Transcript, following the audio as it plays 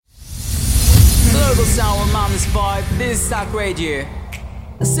sound of Mama's vibe. This is Stack Radio,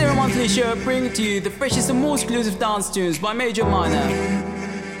 a semi-monthly show bringing to you the freshest and most exclusive dance tunes by Major Minor.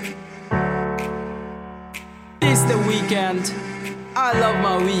 This is the weekend. I love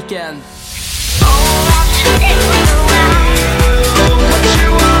my weekend.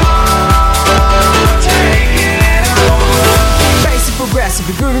 Basic progressive,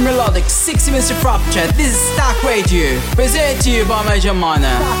 groovy melodic, 60 minutes of rupture. This is Stack Radio, presented to you by Major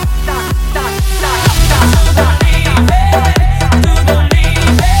Minor.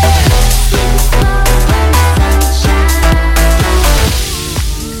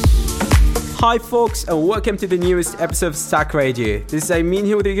 Hi folks, and welcome to the newest episode of Stack Radio. This is Amin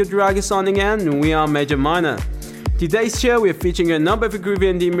here with your drag sound again, and we are Major Minor. Today's show we are featuring a number of groovy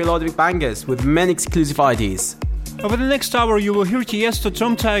and deep melodic bangers with many exclusive IDs. Over the next hour you will hear Tiesto,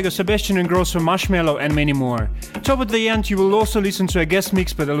 Tom Tiger, Sebastian Ingrosso, Marshmello and many more. Top at the end you will also listen to a guest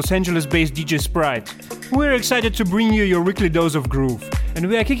mix by the Los Angeles-based DJ Sprite. We're excited to bring you your weekly dose of groove. And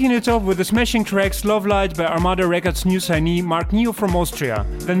we are kicking it off with the smashing tracks Love Light by Armada Records' new signee Mark Neo from Austria,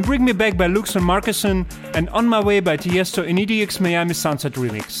 then Bring Me Back by Lux and Markeson, and On My Way by Tiesto in EDX Miami Sunset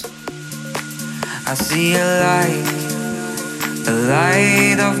Remix. I see a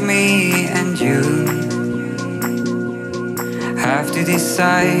light of me and you. Have to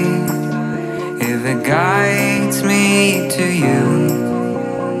decide if it guides me to you.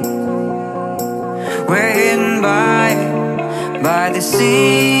 We're hidden by the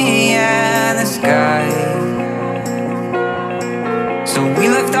sea and the sky. So we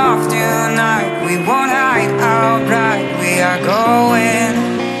lift off tonight. We won't hide our pride. We are going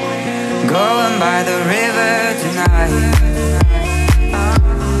by the river tonight.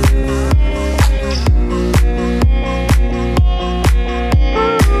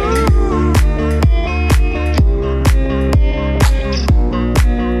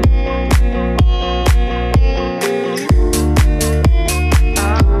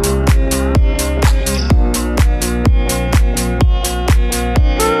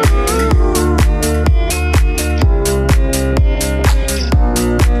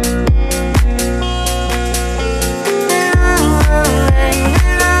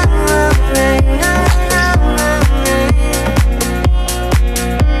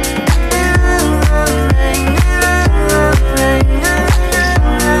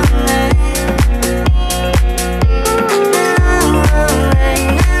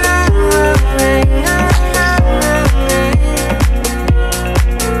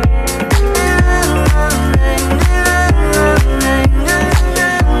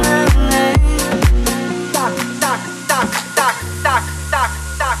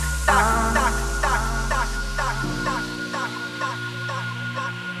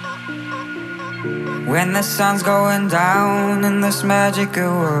 When the sun's going down in this magical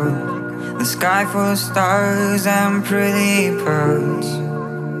world, the sky full of stars and pretty pearls,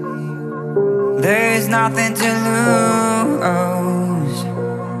 there is nothing to lose.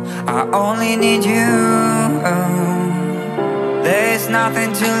 I only need you. There is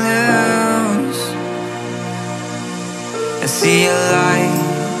nothing to lose. I see a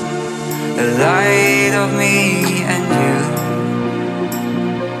light of me and you.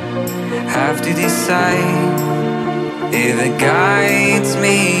 Have to decide if it guides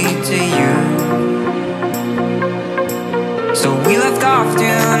me to you. So we left off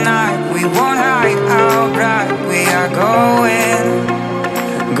tonight. We won't hide our pride. We are going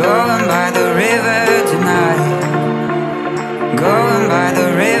by the river tonight. Going by the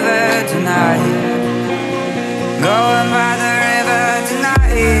river tonight. Going by the river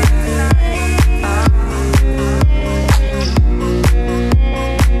tonight.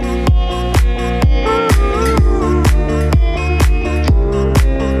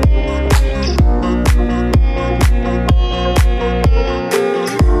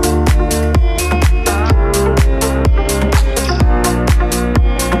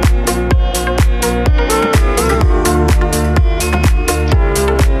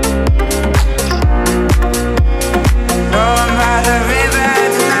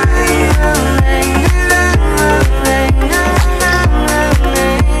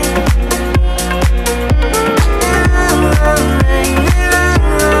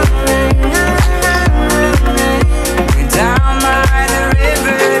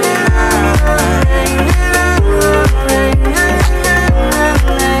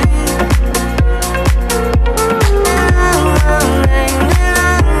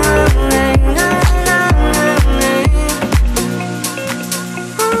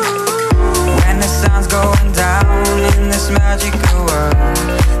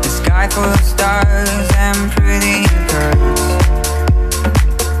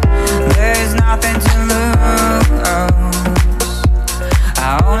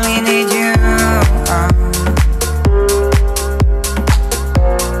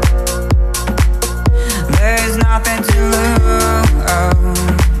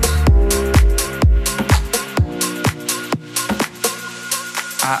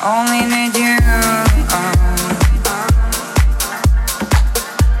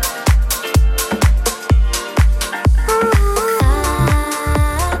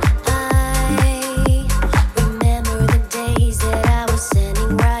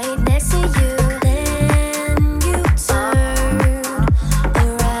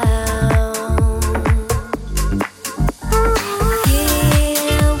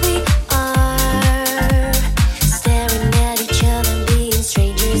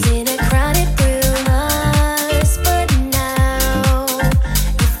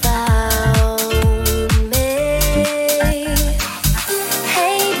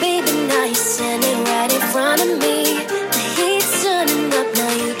 front of me. The heat's turning up,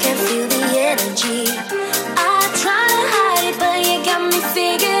 now you can feel the energy. I try to hide it, but you got me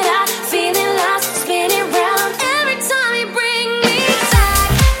figured out. Feeling lost, spinning round every time you bring me back.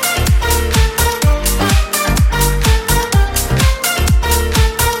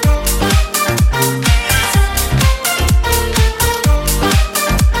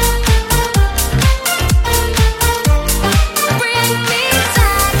 Bring me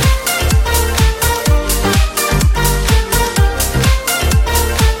back.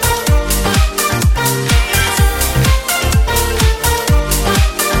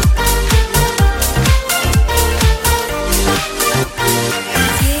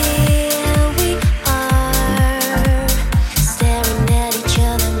 Here we are, staring at each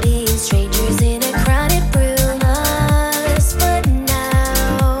other, being strangers in a crowded room. Us, but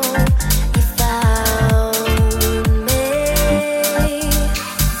now you found me.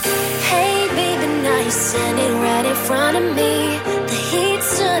 Hey, baby, now you're standing right in front of me. The heat's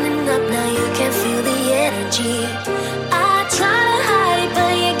turning up, now you can feel the energy. I try to hide it,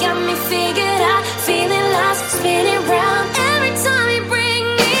 but you got me figured out. Feeling lost, spinning round every time you bring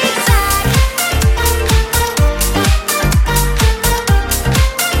me back.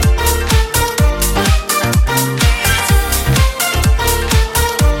 You bring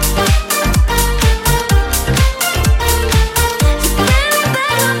me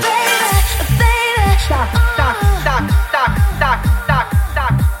back, my baby, baby. So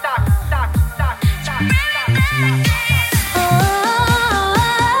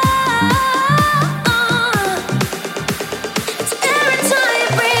every time you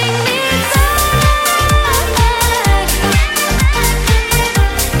bring me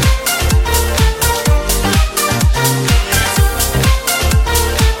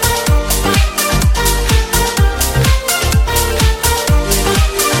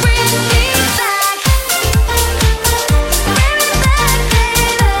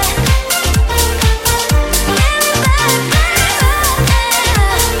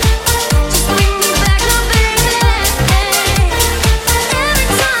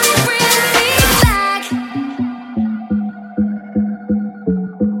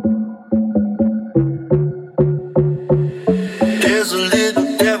There's a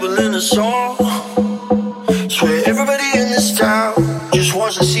little devil in us all. Swear everybody in this town just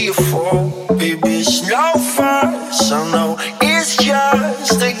wants to see you fall. Baby, it's no fuss, I know it's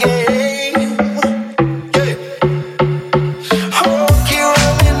just a game. Yeah. Oh, keep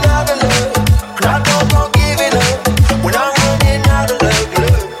running out of love, but I don't go giving up when I'm running out of love.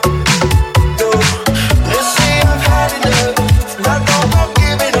 No, let's say I've had enough, and I don't go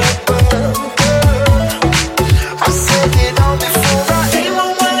giving up. I said it all before, I ain't no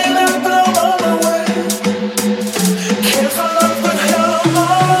money left, but I'm on my way. Can't find love, but hell, I'm on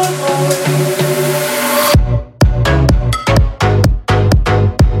my way.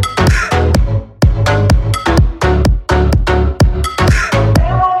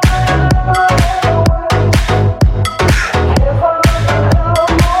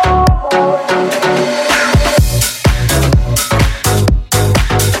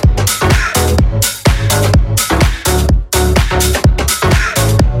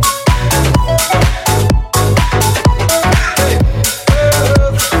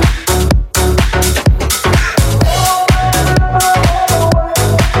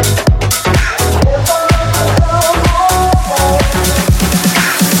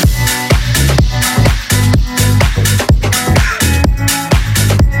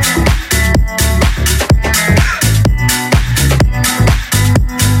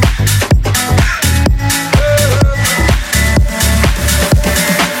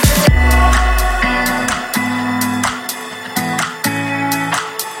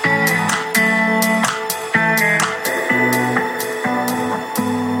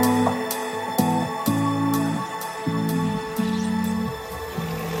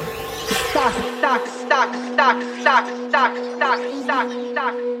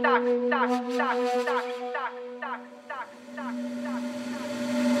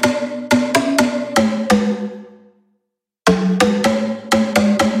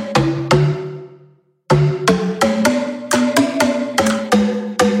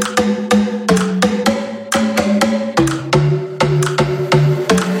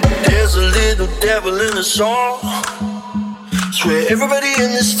 There's a little devil in us all. Swear everybody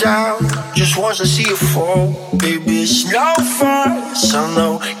in this town just wants to see you fall. Baby, it's no fuss, I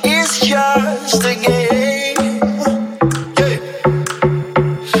know it's just a game. Yeah.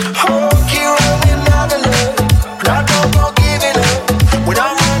 Oh, keep running out of love, but I don't go giving up when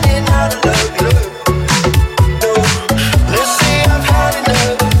I'm running out of love. No, let's say I've had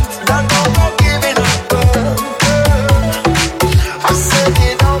enough, and I don't go giving up.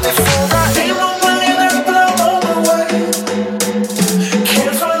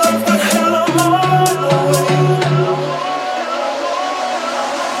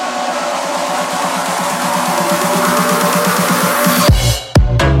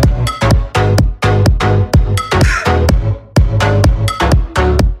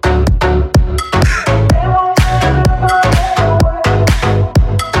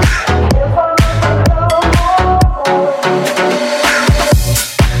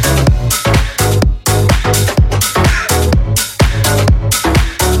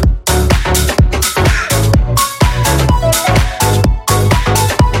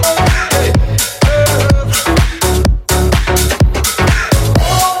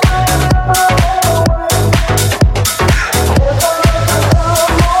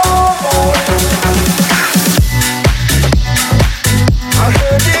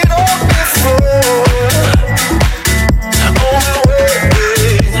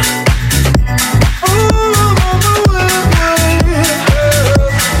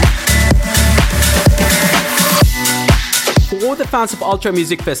 fans of Ultra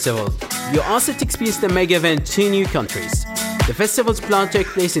Music Festival, you are set to experience the mega event in 2 new countries. The festival's planned to take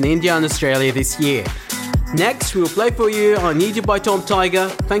place in India and Australia this year. Next, we will play for you I Need You by Tom Tiger,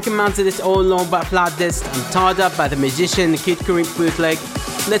 Funky Man's All Alone by Flat Disc, and Tied Up by The Magician Kid Karim bootleg.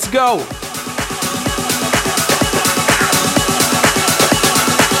 Let's go!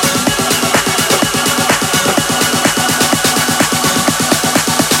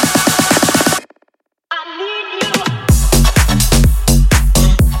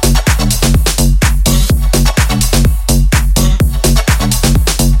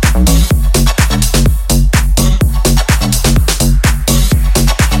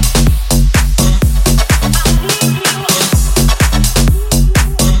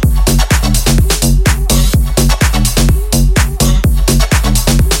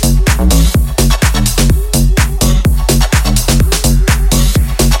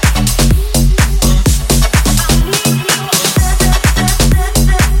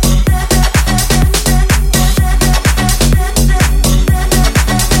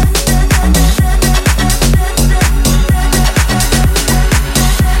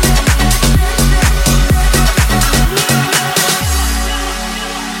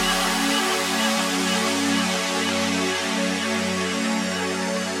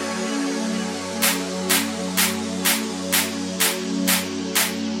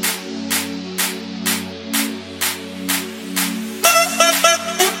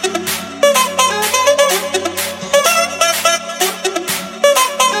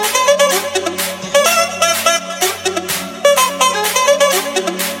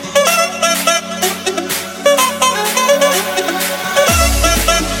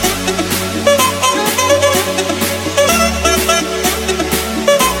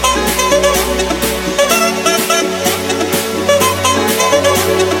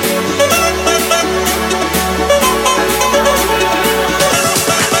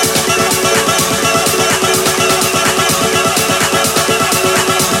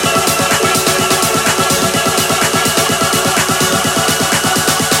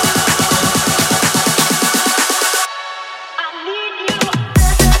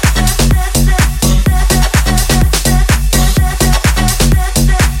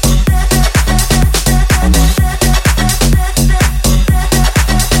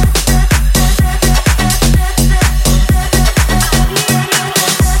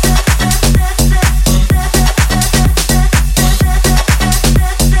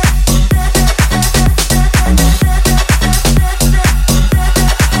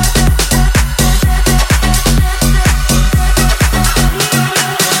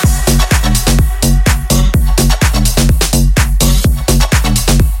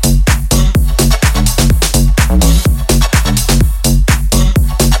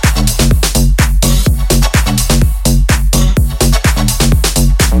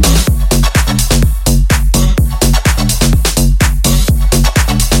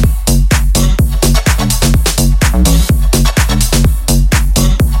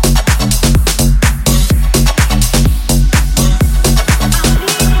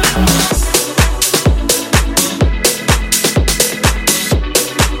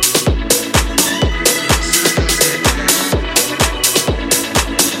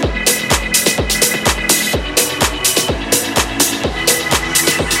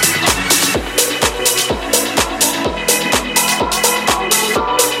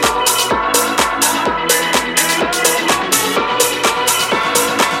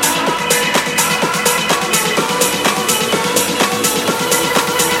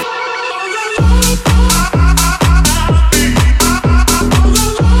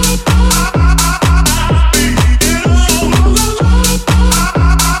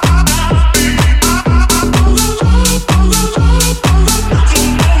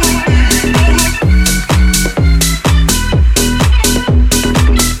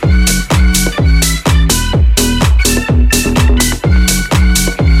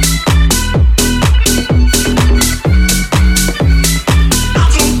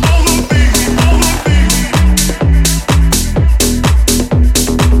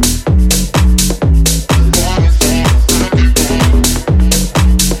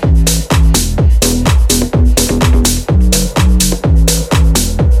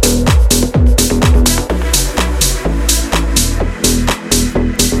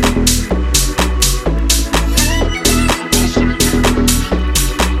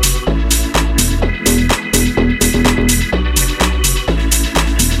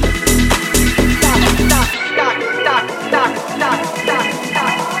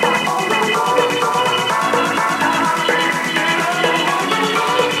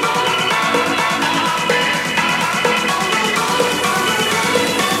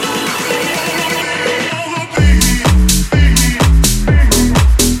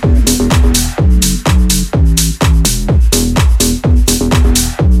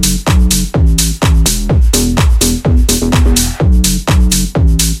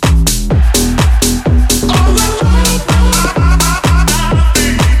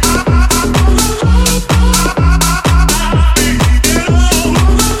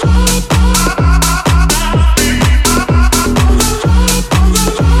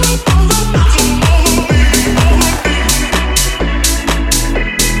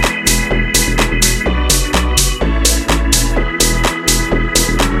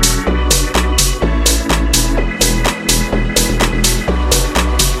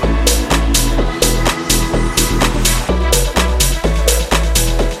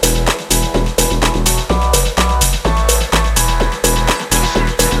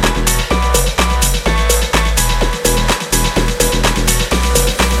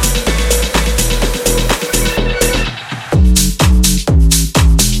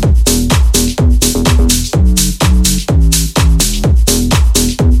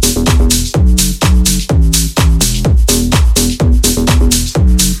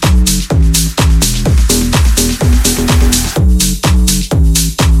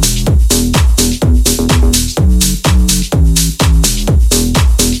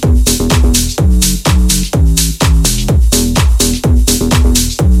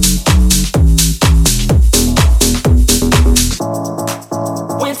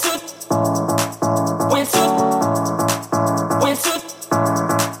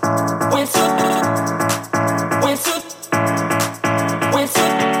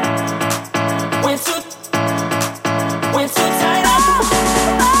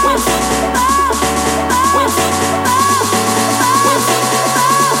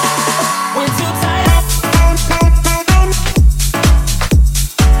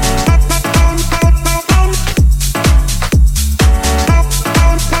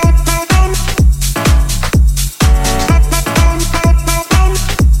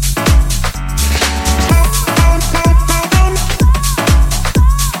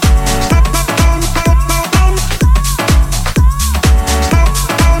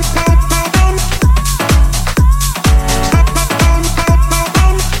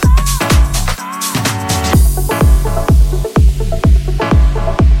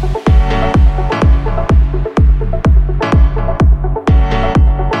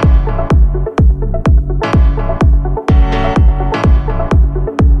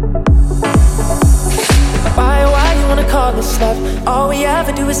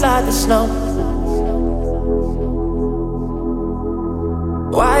 slide the snow?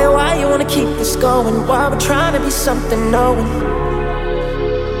 Why you wanna keep this going? Why we're trying to be something knowing?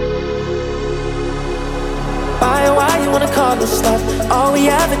 Why you wanna call this love? All we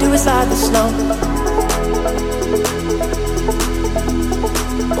ever do is slide the snow.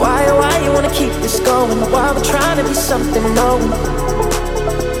 Why you wanna keep this going? Why we're trying to be something knowing?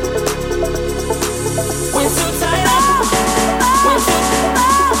 We're too tired. We're too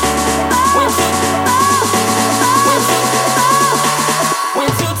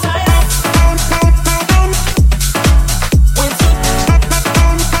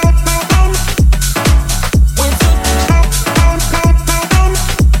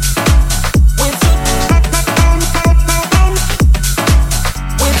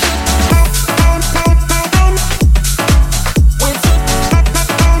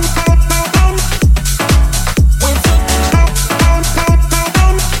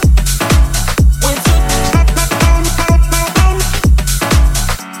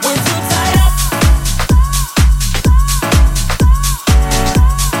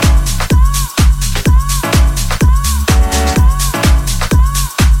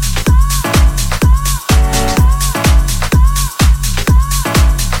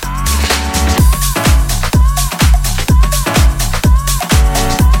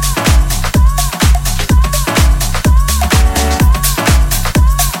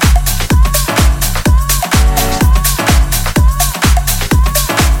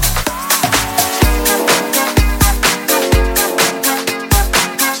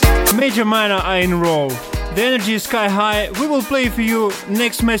Major Minor are in roll. The energy is sky high. We will play for you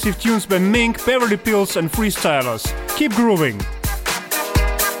next massive tunes by Mink, Beverly Pills and Freestylers. Keep grooving.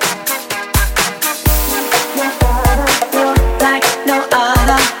 Like no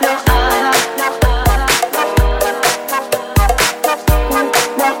other, no other, no other,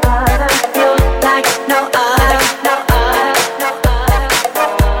 no other, feel like no other, no other, no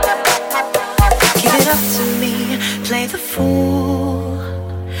other. Give it up to me, play the fool.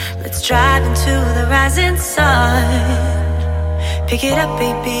 Let's drive into the rising sun. Pick it up,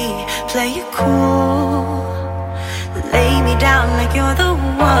 baby, play it cool. Lay me down like you're the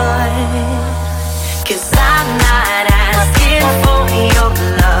one. 'Cause I'm not asking for your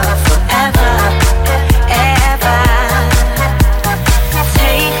love forever, ever.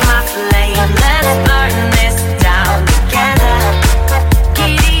 Take my flame, let's burn this down together.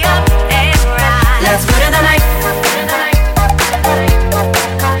 Giddy up and ride. Let's murder the night.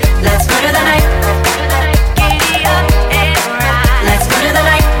 Let's murder the night. Giddy up and ride. Let's murder the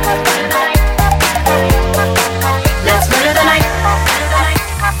night. Let's murder the night.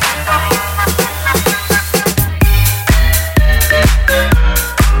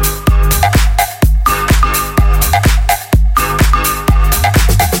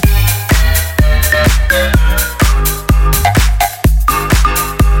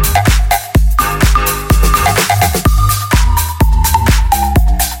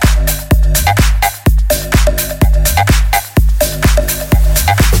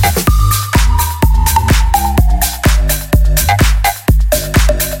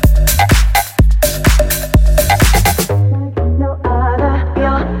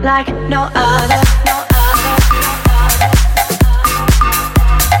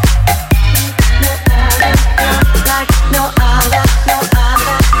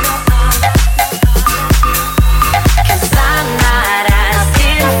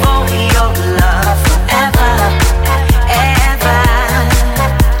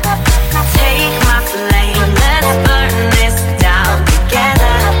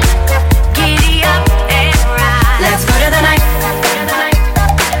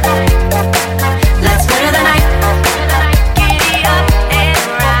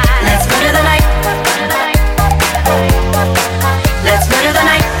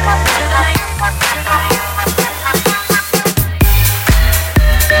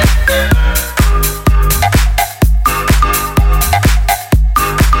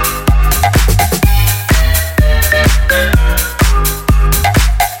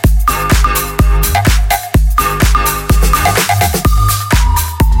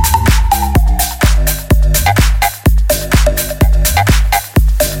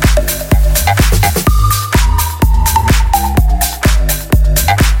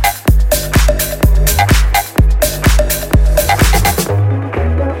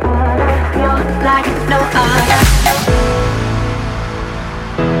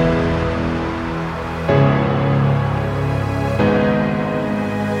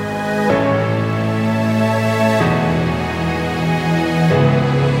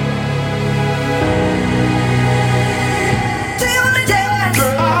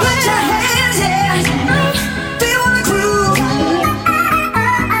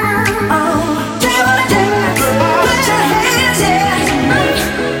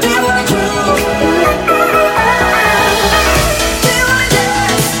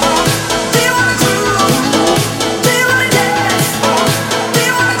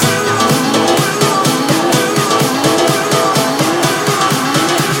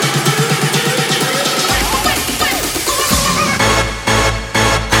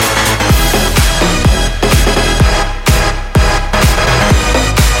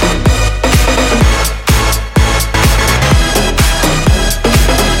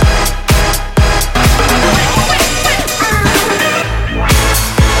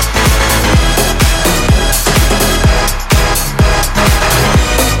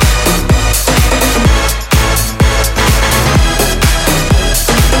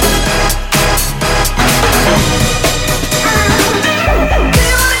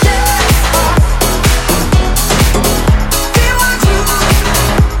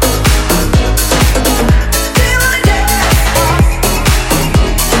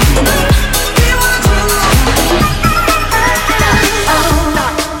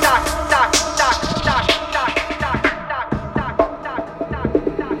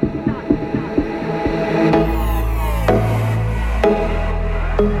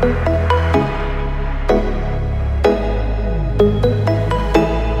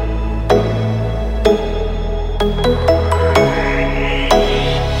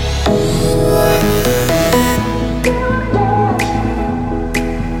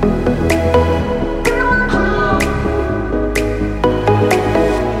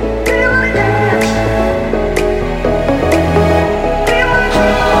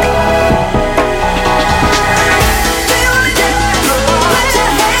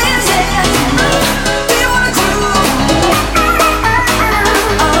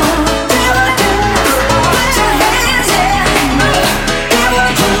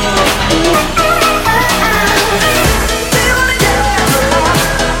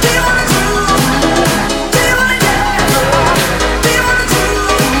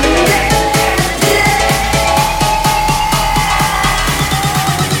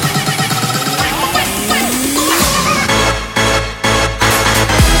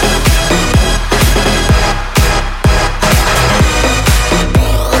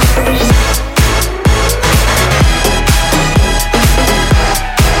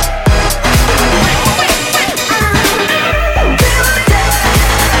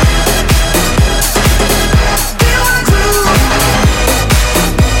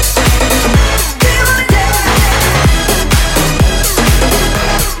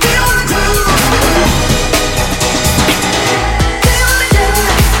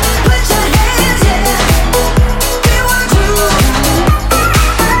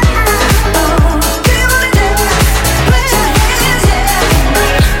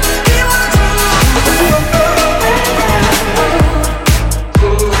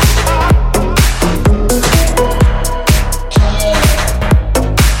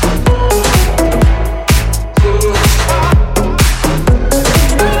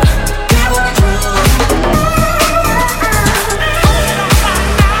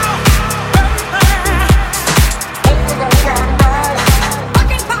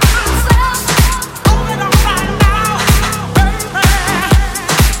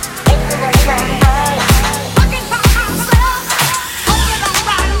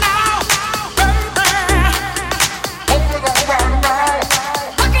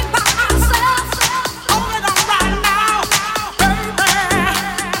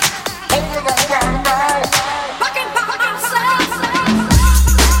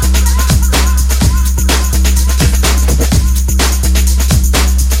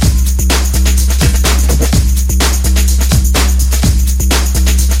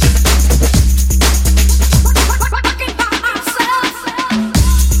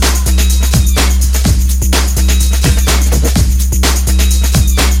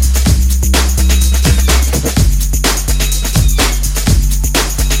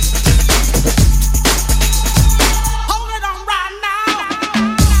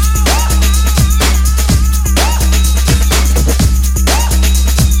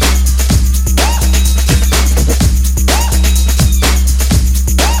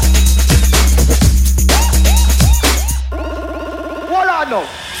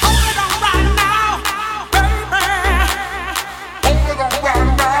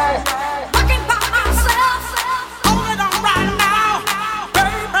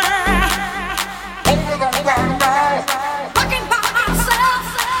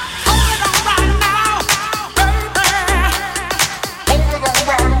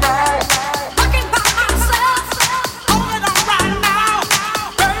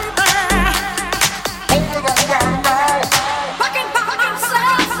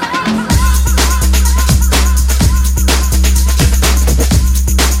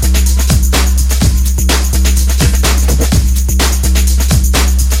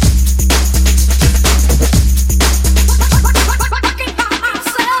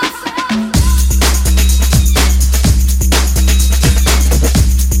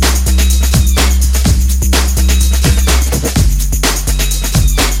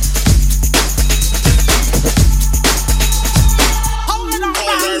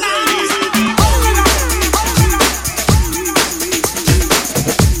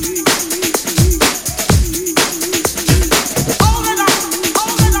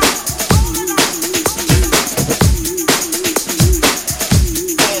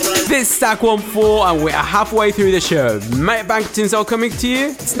 Stack 1-4 and we are halfway through the show. Mate Bankertons are coming to you.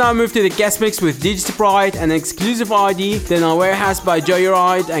 Let's now move to the guest mix with DJ Sprite and exclusive ID, then our Warehouse by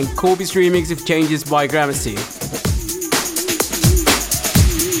Joyride and Corby's remix of Changes by Gramercy.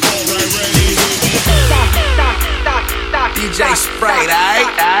 DJ Sprite,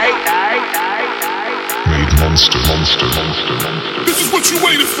 Made monster. This is what you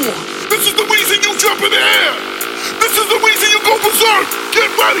waited for. This is the reason you jump in the air. This is the reason you go berserk. Get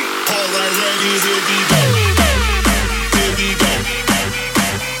ready. Alright, ready, here we go. Here we go. Here we go.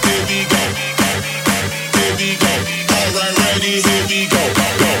 Here we go. Alright, ready, here we go.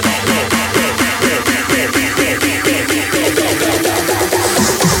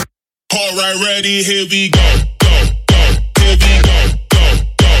 Alright, ready, here we go.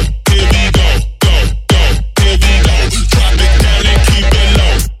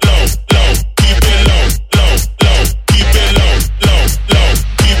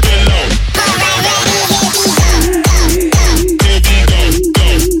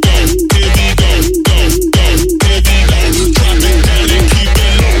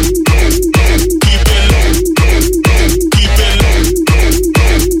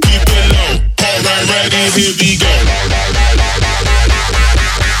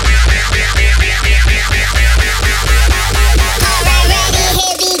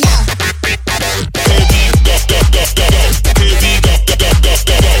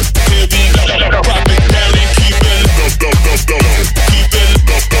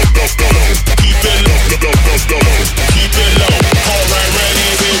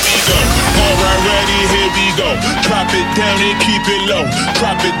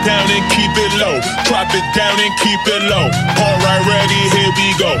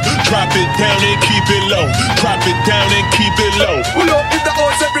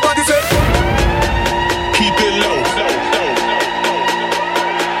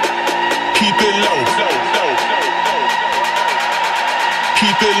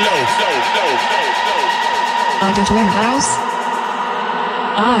 Warehouse.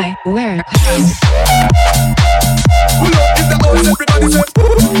 I wear. Pull up in the house, everybody say.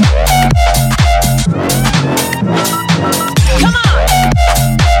 Come on.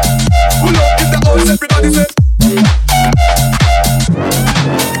 Pull up in the house, everybody say.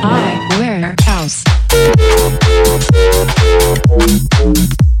 I wear house.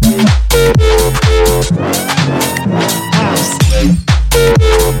 House.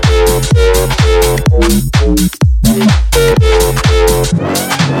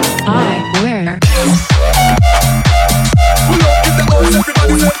 I wear. Pull up in the house,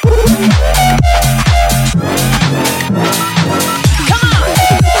 everybody say. Come on.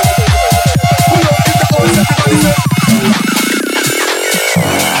 Pull up in the house, everybody say.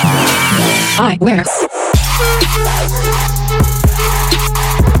 I wear. House.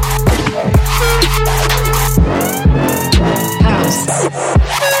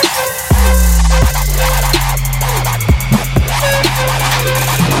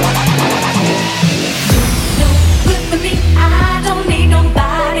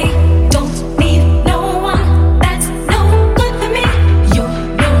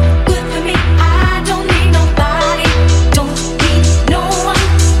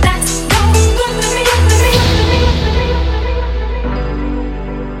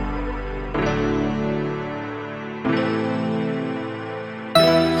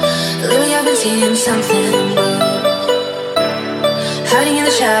 Seeing something blue, hiding in the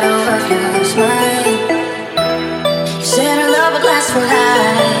shadow of your smile. You said our love would last for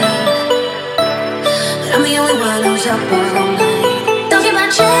life, but I'm the only one who's up all night. Talking about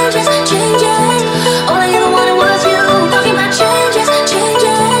changes, changes. All I ever wanted was you. Talking about changes,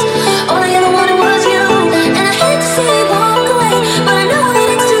 changes. All I ever wanted was you. And I hate to see you walk away, but I know that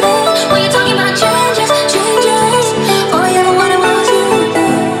it's too late. When you're talking about changes, changes. All I ever wanted was you.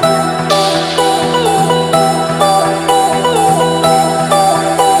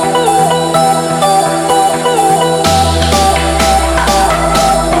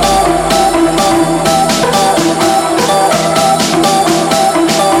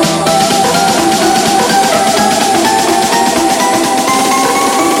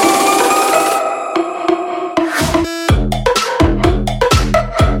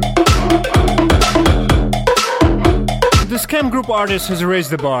 Group artist has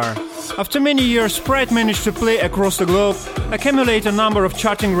raised the bar. After many years, Sprite managed to play across the globe, accumulate a number of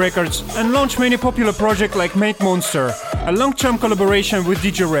charting records, and launch many popular projects like Made Monster, a long-term collaboration with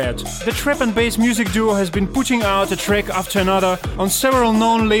DJ Red. The trap and bass music duo has been putting out a track after another on several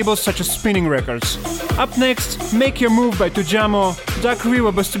known labels such as Spinning Records. Up next, Make Your Move by Tujamo, Dark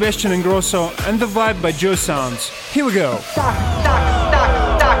River by Sebastian Ingrosso, and The Vibe by Joe Sounds. Here we go.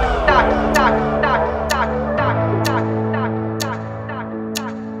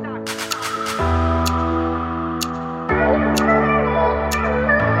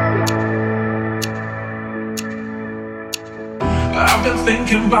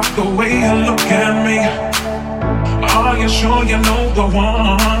 thinking about the way you look at me. Are you sure you know the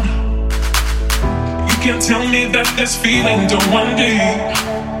one? You can tell me that this feeling don't run deep.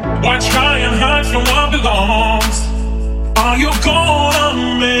 Why try and hide from what belongs? Are you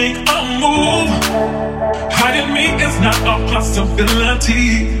gonna make a move? Hiding me is not a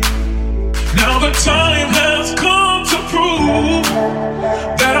possibility. Now the time has come to prove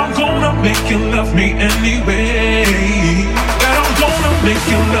that I'm gonna make you love me anyway. That I'm gonna make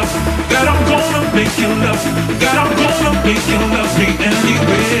you love. That I'm gonna make you love. That I'm gonna make you love me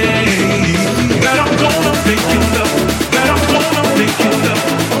anyway. That I'm gonna make you love. That I'm gonna make you love.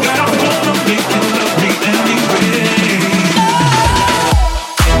 That I'm gonna make you love me anyway.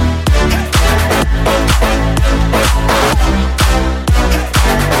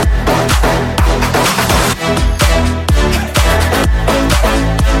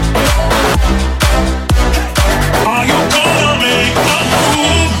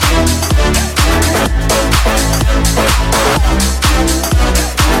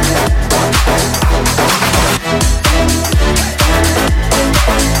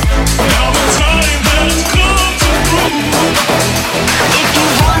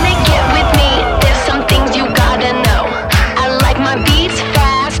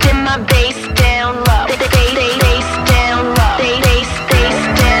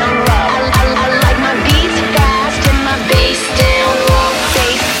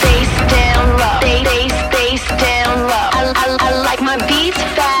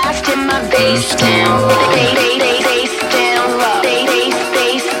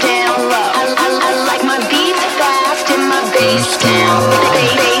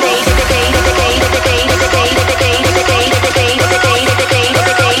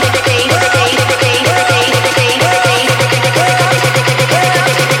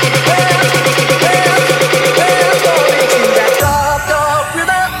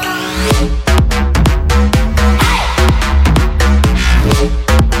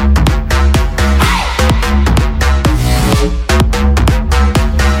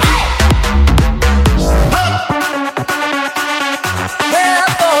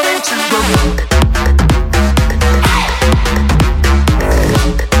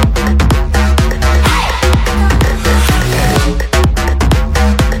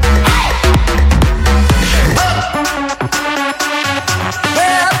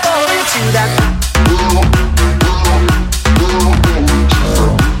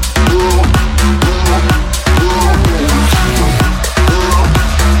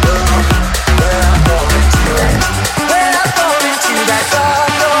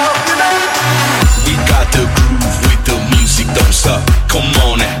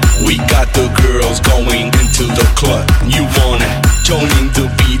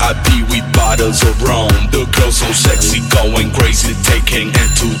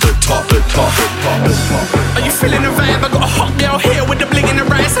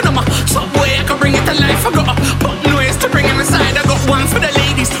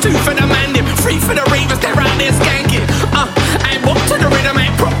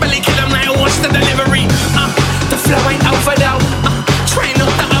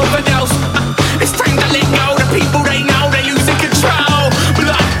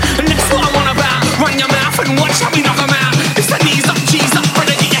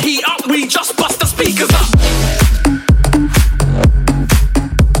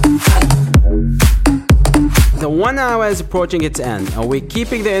 Approaching its end, and we're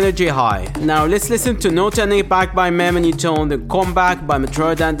keeping the energy high. Now let's listen to No Turning It Back by Memory Tone, the Comeback by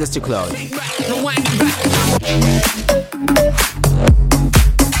Metroid and Dusty Cloud.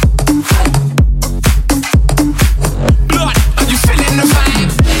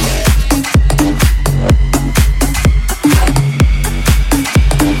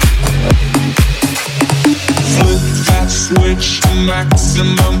 Switch to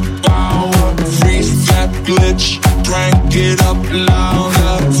maximum power, freeze that glitch, crank it up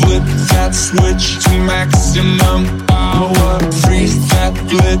louder. Flip that switch to maximum power, freeze that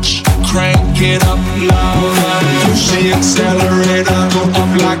glitch, crank it up louder. Push the accelerator, go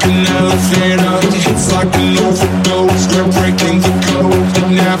up like an elevator. It's like an overdose, we're breaking the code, it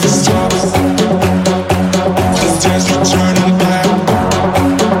never stops. This dance we're turning back.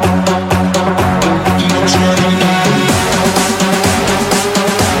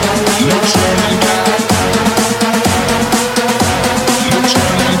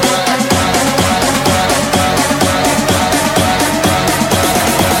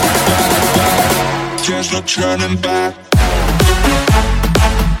 Turning back.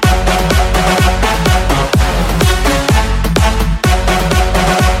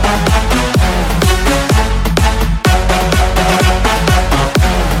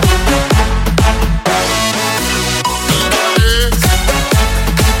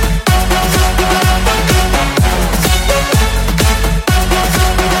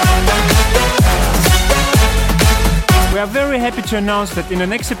 happy to announce that in the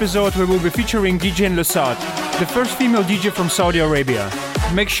next episode we will be featuring DJ Lasad, the first female DJ from Saudi Arabia.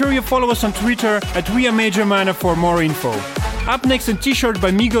 Make sure you follow us on Twitter at WeAreMajorMinor for more info. Up next, a t-shirt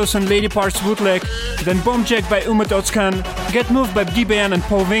by Migos and Lady Parts Bootleg, then Bomb Jack by Umut Özkan, Get Moved by DBN and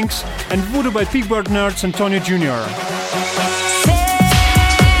Paul Winks, and Voodoo by Pigbird Nerds Antonio Jr.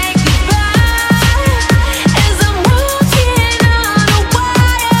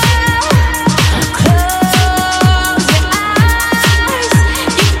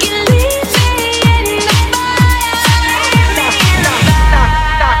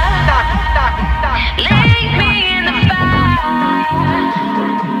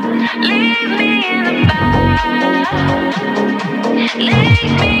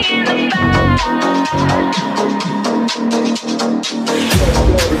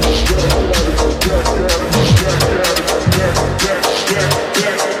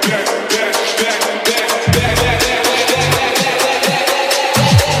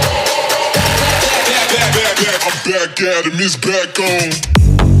 Back at him, he's back on.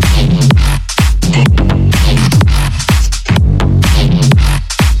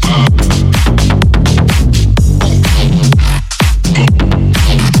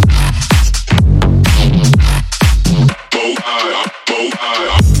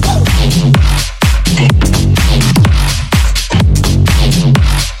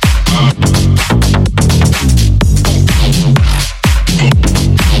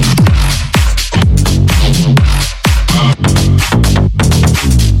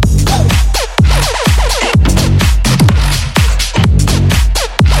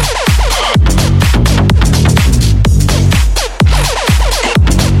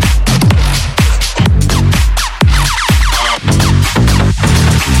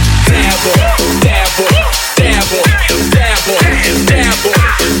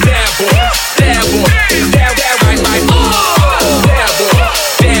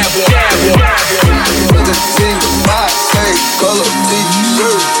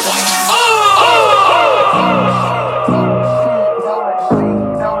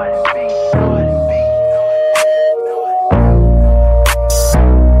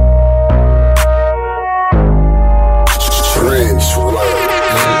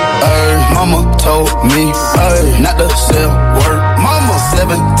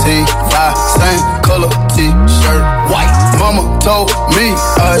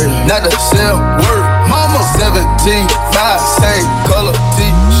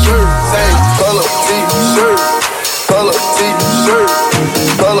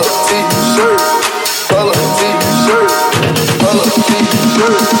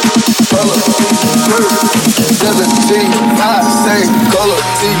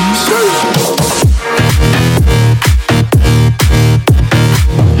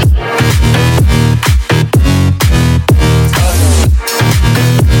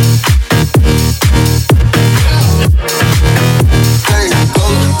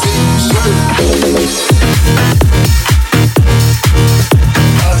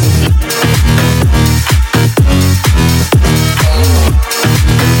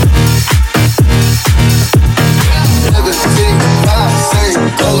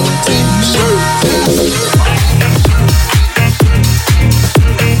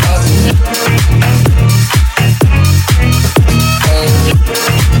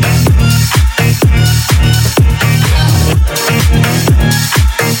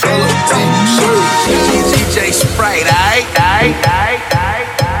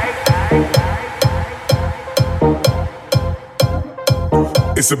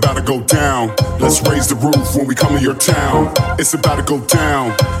 It's about to go down. Let's raise the roof when we come to your town. It's about to go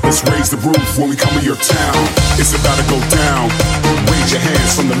down. Let's raise the roof when we come to your town. It's about to go down. Raise your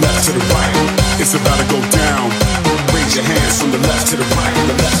hands from the left to the right. It's about to go down. Raise your hands from the left to the right.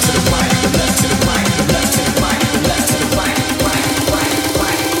 The left to the right. The left to the right. The left to the right. The left to the right.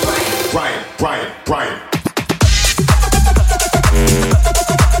 Right.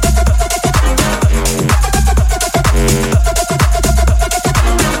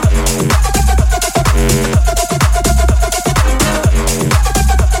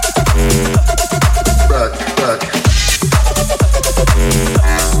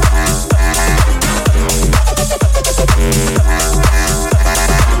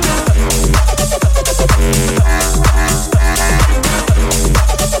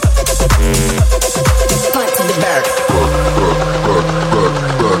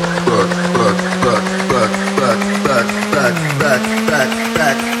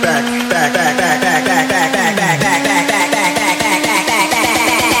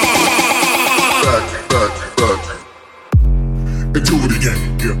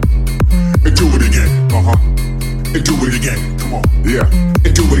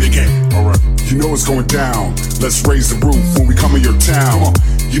 going down. Let's raise the roof when we come in your town.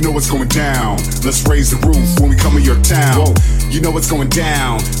 You know what's going down. Let's raise the roof when we come in your town. You know what's going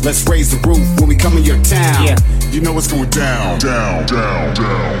down. Let's raise the roof when we come in your town. Yeah. You know what's going down. Down, down,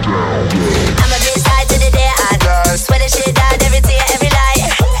 down, down. I'm a bitch tied to the day I swear that shit died every tear, every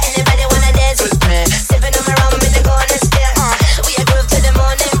light. Anybody wanna dance with me? Sipping on my rum in the corner still. We a group to the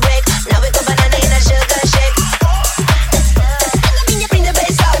morning break. Now we go banana in a sugar shake. Bring the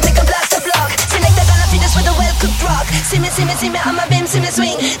bass out, make a blast to block. Select the gonna feed us with a well-cooked rock. See me, I'm a bim, see me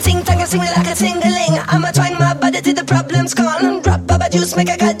swing. Ting tang and sing me like a ting-a-ling. I'm a twang my body till the problems gone. Drop baba juice, make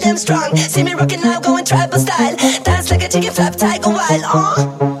a goddamn strong. See me rocking now, going tribal style. Dance like a chicken, flap tiger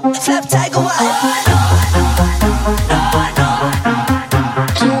wild. Flap tiger wild.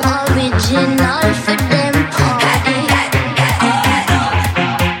 Too original for them party.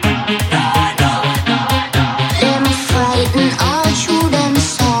 Them fighting all through them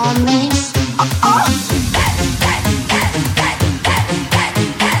sawmills.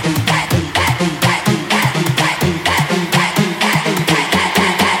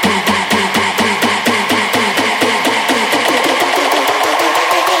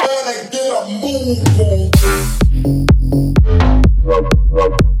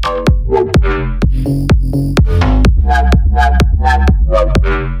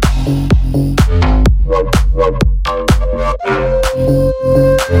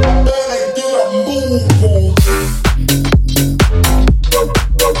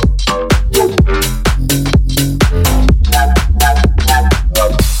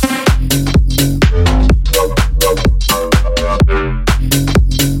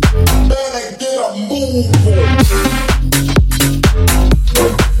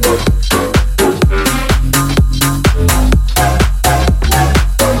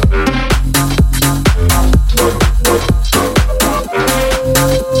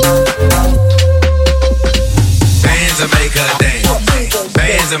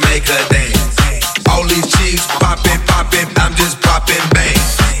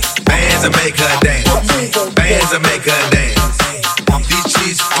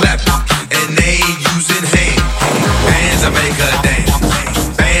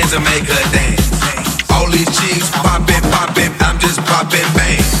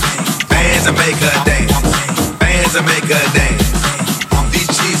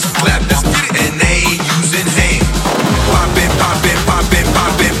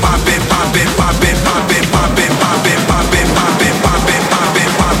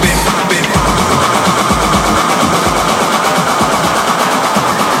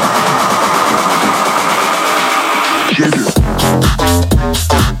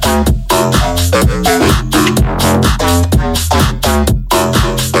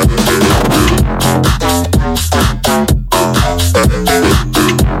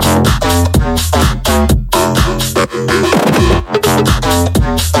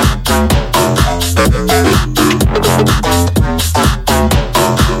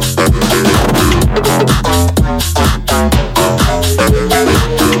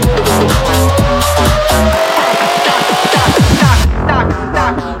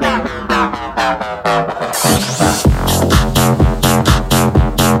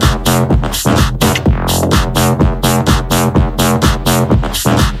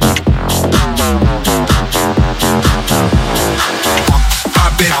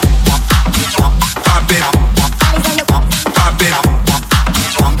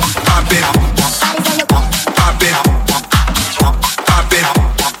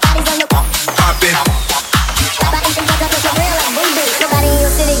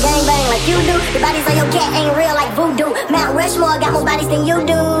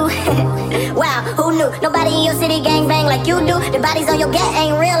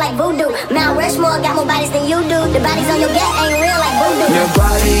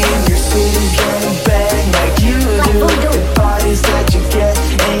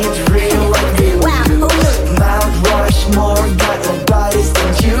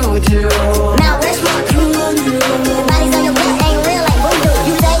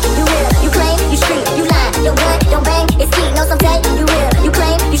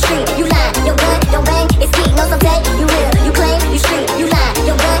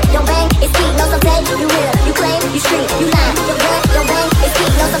 You claim you street, you lie, your gun, your bang, it's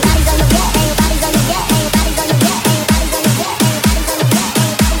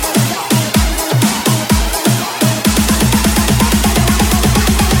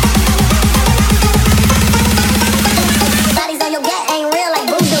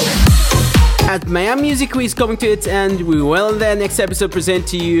As Miami Music Week is coming to its end, we will in the next episode present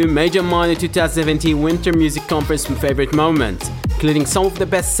to you Major Minor 2017 Winter Music Conference favorite moments, including some of the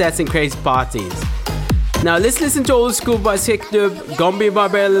best sets and crazy parties. Now let's listen to Old School by Sick Dub, Gombe by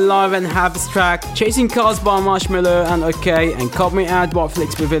Barely Live and Harvest Track, Chasing Cars by Marshmello and OK, and Cut Me Out by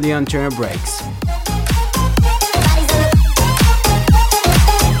Flix Pavilion Turner Breaks.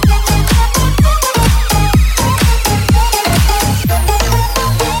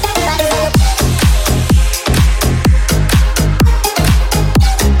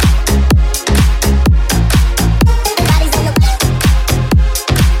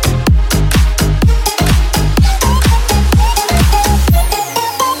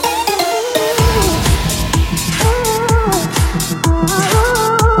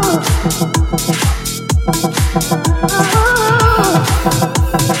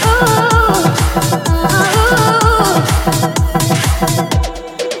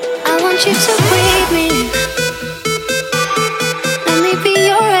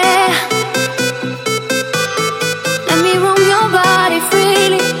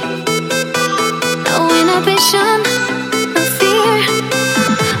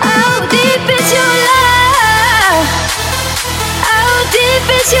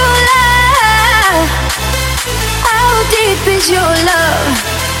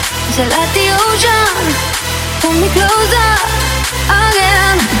 Like the ocean, pull me closer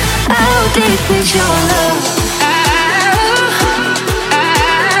again. How deep is your love?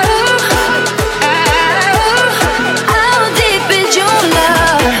 How deep is your love?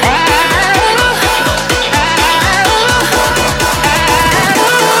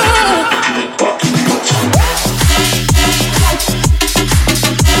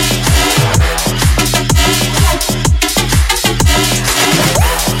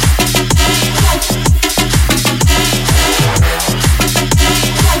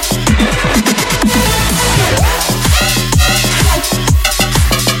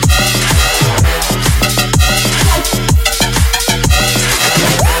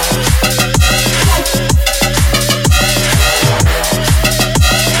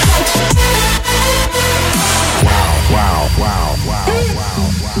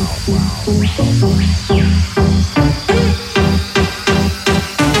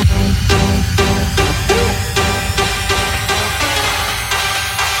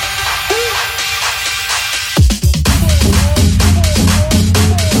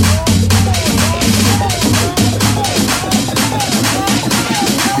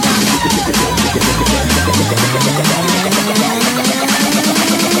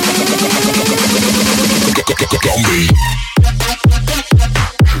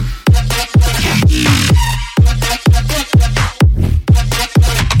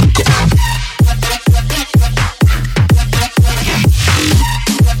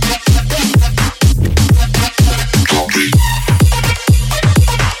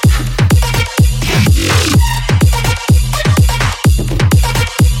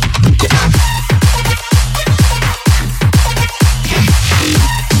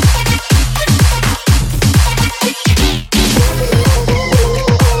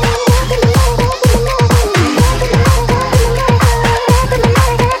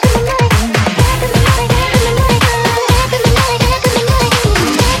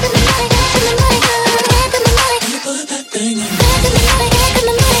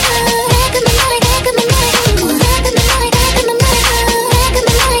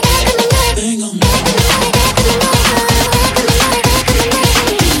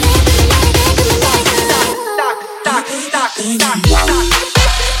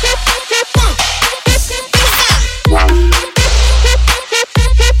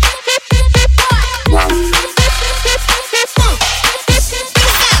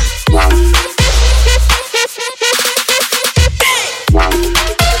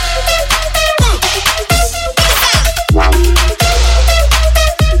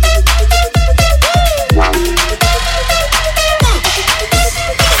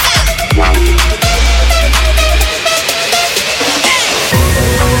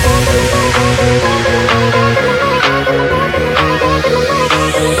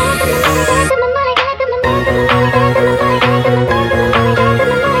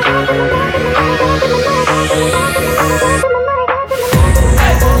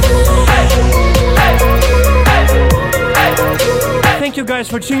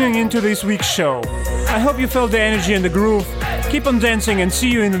 For tuning into this week's show. I hope you felt the energy and the groove. Keep on dancing and see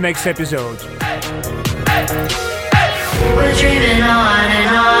you in the next episode. We're dreaming on and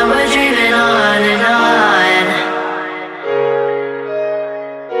on, we're dreaming on and on.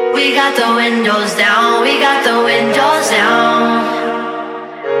 We got the windows down, we got the windows down.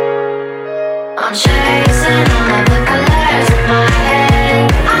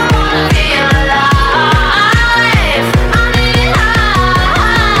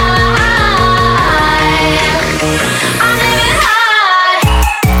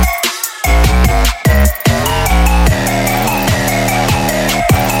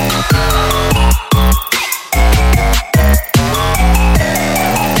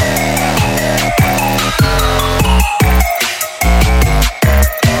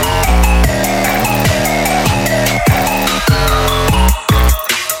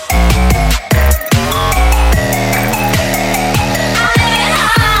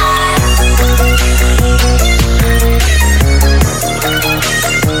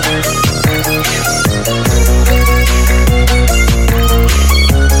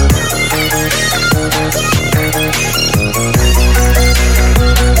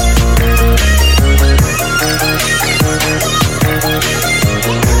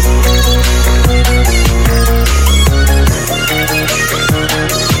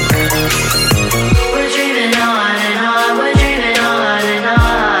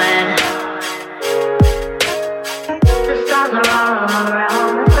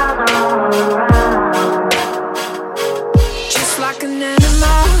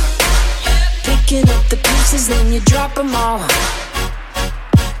 them all.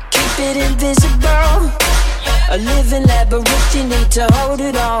 Keep it invisible. A living labyrinth, you need to hold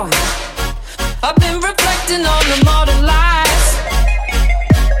it all. I've been reflecting on the modern life.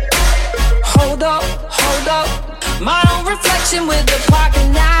 Hold up, my own reflection with the pocket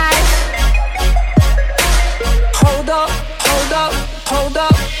knife. Hold up, hold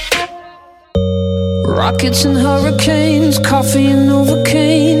up. Rockets and hurricanes, coffee and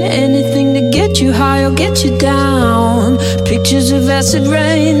Novocaine. Anything to get you high or get you down. Pictures of acid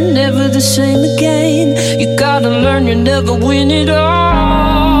rain, never the same again. You gotta learn you never win it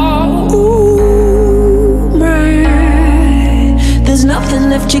all. Ooh, man, there's nothing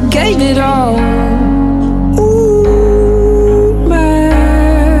left, you gave it all. Ooh,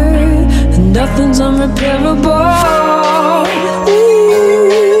 man, and nothing's unrepairable.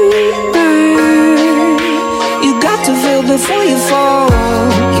 Before you fall,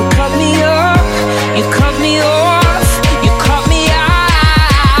 you cut me up, you cut me off, you cut me out.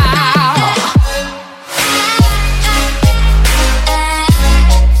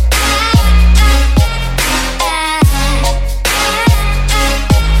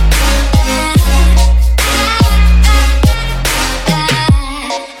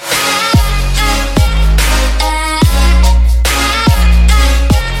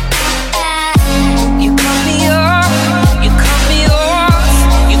 You cut me up, you cut me off,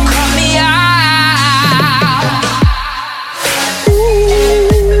 you cut me out.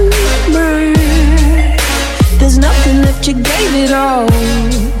 Ooh, man, there's nothing left, you gave it all.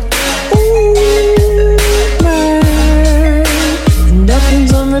 Ooh, man,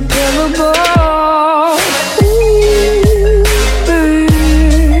 nothing's unrepairable. Ooh,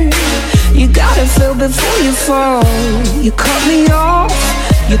 man, you gotta feel before you fall. You cut me off,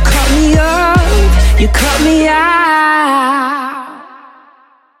 you cut me up, you cut me out.